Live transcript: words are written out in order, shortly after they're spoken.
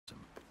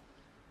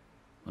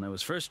When I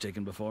was first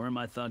taken before him,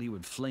 I thought he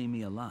would flay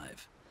me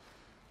alive.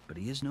 But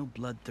he is no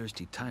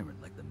bloodthirsty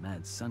tyrant like the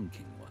Mad Sun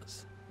King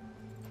was.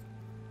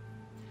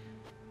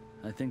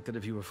 I think that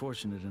if you were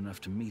fortunate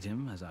enough to meet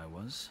him, as I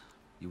was,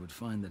 you would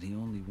find that he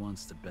only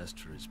wants the best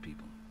for his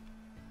people.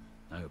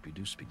 I hope you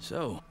do speak.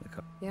 So,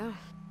 Yeah.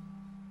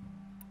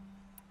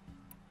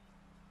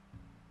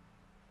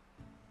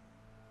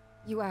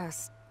 You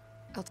asked.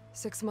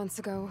 6 months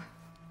ago,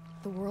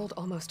 the world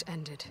almost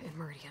ended in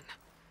Meridian.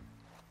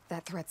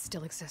 That threat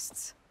still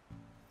exists.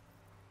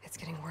 It's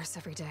getting worse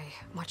every day,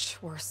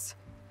 much worse.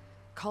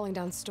 Calling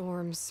down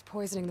storms,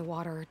 poisoning the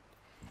water,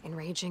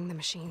 enraging the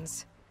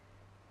machines.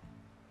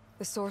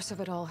 The source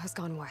of it all has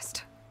gone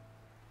west,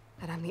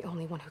 and I'm the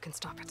only one who can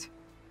stop it.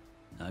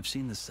 I've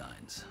seen the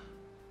signs.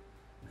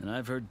 And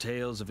I've heard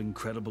tales of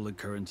incredible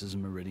occurrences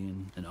in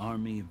Meridian, an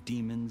army of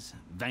demons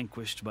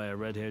vanquished by a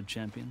red-haired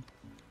champion.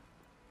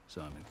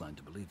 So I'm inclined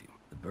to believe you.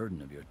 The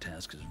burden of your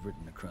task is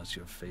written across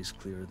your face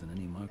clearer than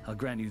any mark. I'll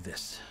grant you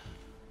this,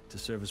 to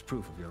serve as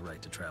proof of your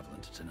right to travel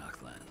into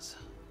Tenakth lands.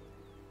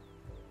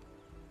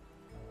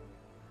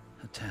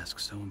 A task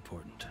so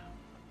important,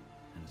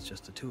 and it's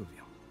just the two of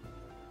you.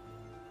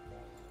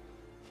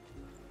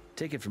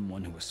 Take it from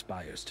one who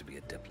aspires to be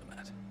a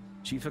diplomat.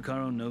 Chief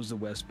Hekarro knows the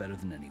West better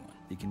than anyone.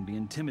 He can be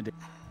intimidating.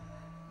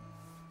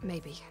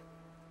 Maybe.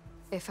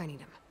 If I need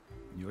him.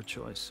 Your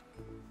choice.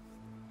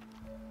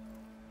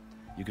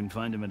 You can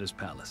find him at his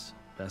palace,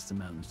 past the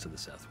mountains to the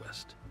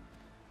southwest.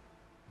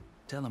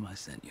 Tell him I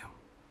sent you,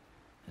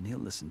 and he'll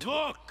listen to it.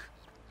 Look!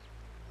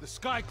 The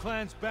Sky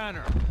Clan's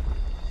banner!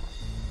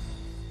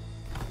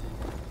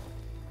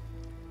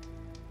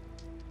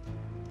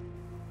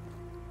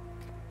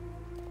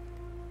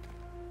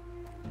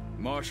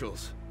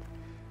 Marshals.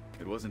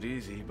 It wasn't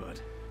easy,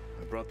 but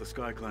I brought the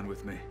Sky Clan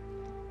with me.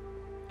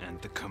 And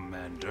the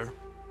commander?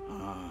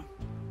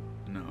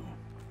 No.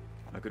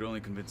 I could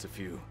only convince a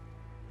few.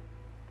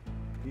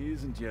 He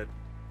isn't yet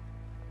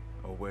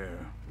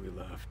aware we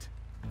left.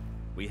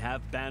 We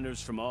have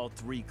banners from all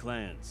 3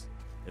 clans.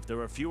 If there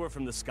are fewer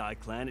from the Sky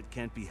Clan, it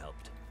can't be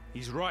helped.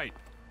 He's right.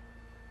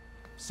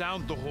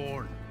 Sound the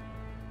horn.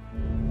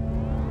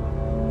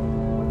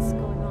 What's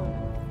going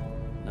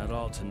on? Not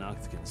all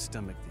Tenakth can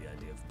stomach the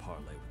idea of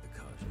parley with the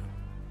Carja,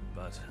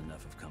 but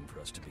enough have come for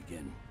us to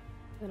begin.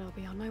 Then I'll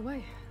be on my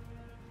way.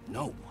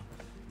 No!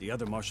 The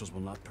other marshals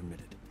will not permit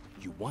it.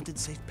 You wanted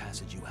safe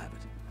passage, you have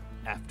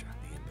it. After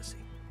the embassy.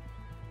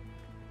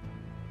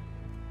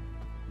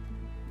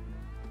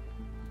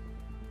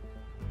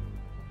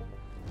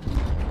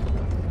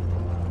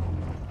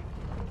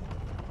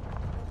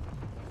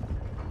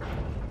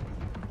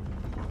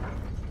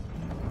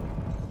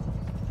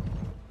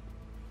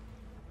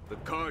 The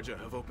Carja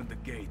have opened the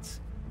gates.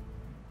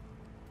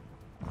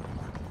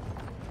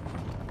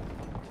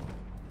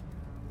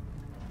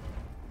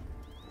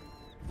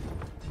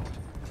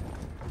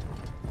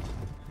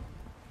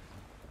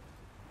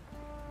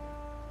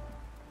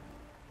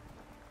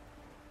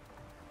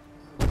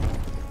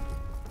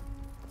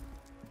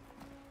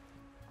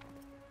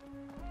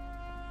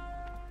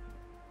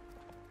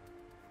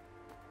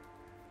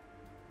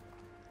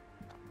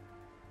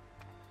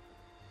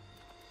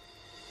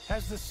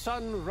 As the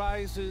sun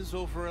rises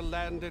over a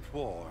land at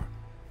war,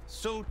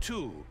 so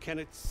too can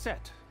it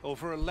set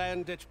over a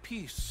land at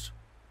peace.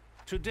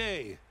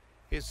 Today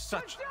is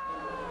such...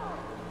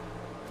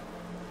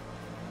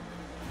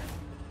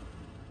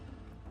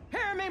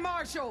 Hear me,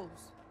 marshals!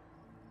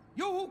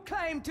 You who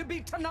claim to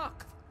be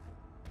Tenakth!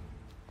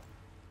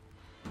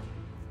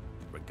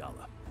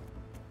 Regalla.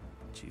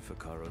 Chief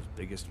Hekarro's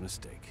biggest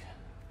mistake.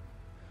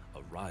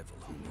 A rival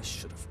whom he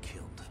should have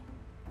killed.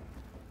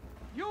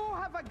 You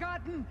have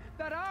forgotten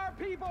that our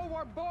people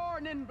were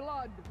born in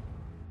blood.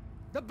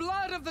 The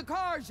blood of the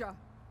Carja.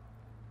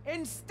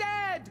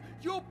 Instead,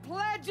 you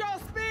pledge your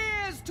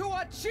spears to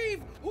a chief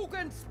who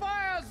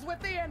conspires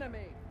with the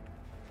enemy.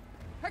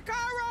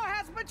 Hekarro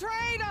has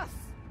betrayed us.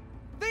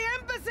 The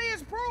embassy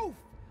is proof.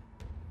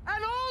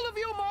 And all of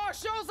you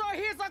marshals are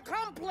his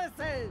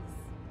accomplices.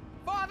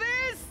 For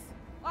this,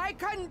 I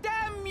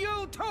condemn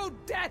you to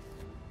death.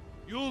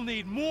 You'll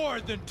need more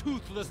than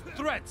toothless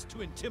threats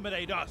to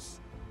intimidate us.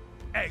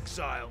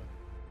 Exile.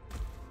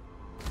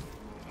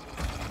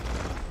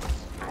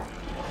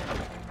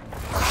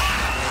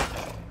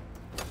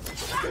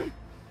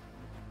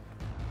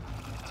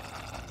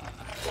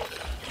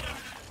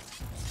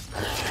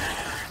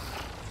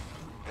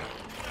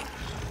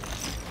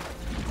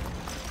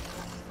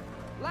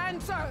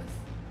 Lancers,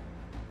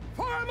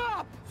 form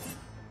up!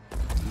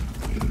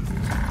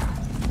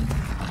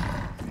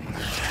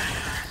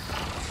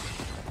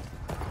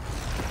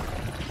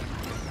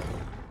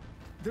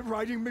 They're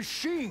riding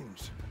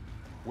machines!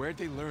 Where'd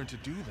they learn to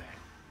do that?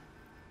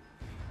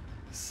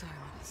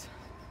 Silence.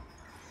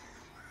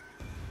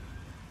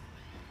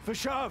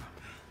 Vashav!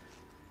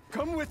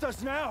 Come with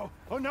us now,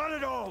 or not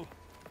at all!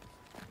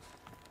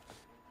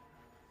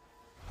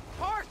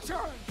 Archers!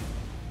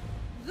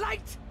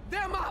 Light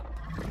them up!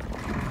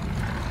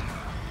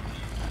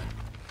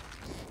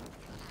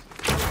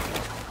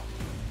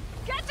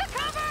 Get to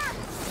cover!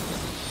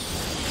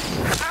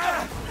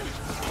 Ah!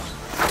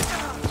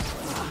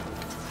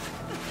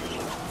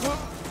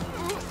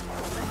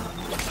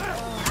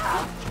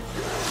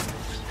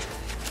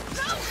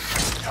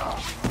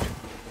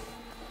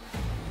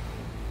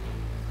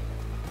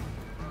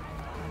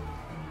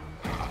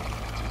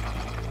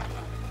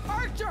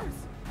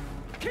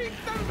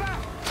 Keep them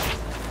back!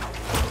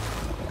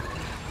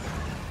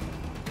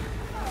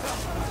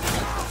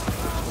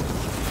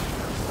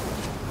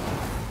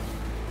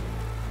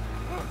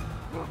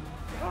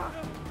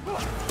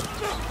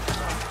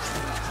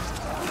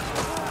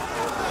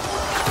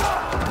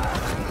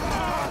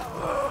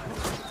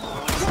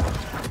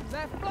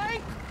 Left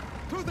flank!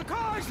 To the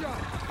Karja!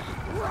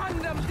 Run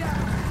them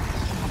down!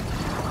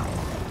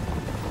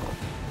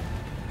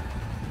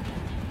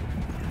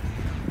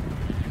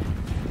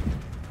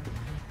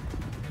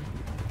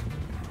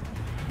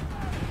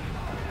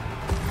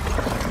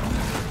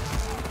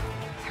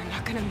 They're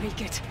not gonna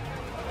make it.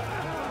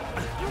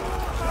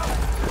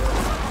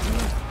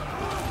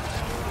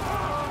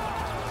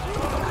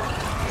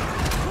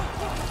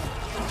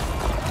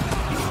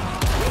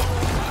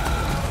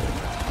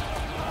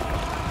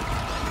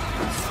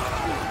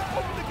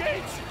 Open the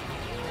gates!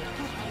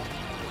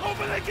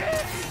 Open the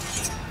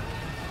gates!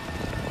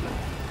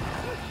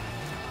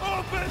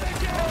 Open the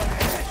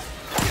gates!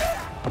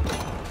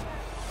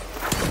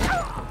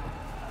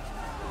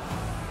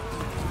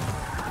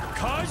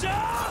 Karja!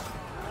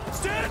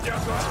 Stand your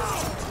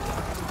ground!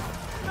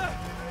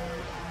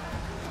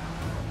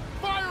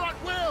 Fire at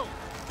will!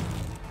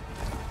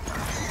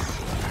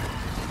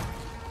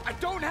 I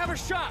don't have a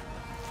shot!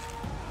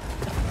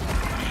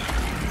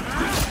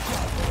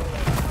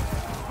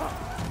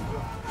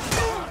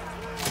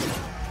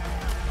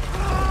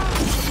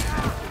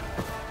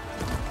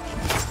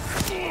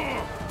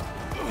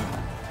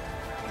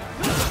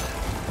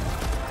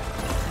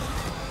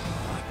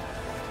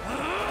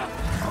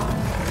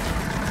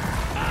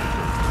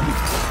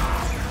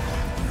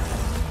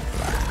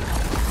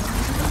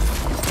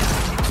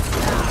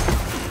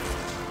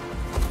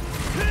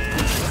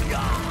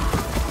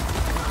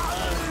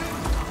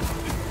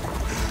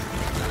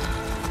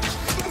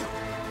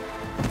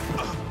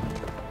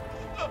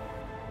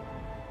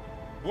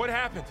 What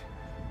happened?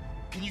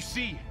 Can you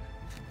see?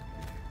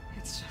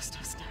 It's just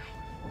us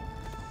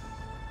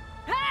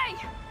now. Hey!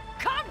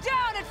 Come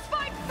down and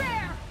fight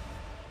fair!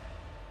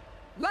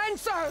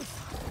 Lancers!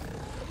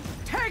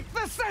 Take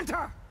the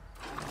center!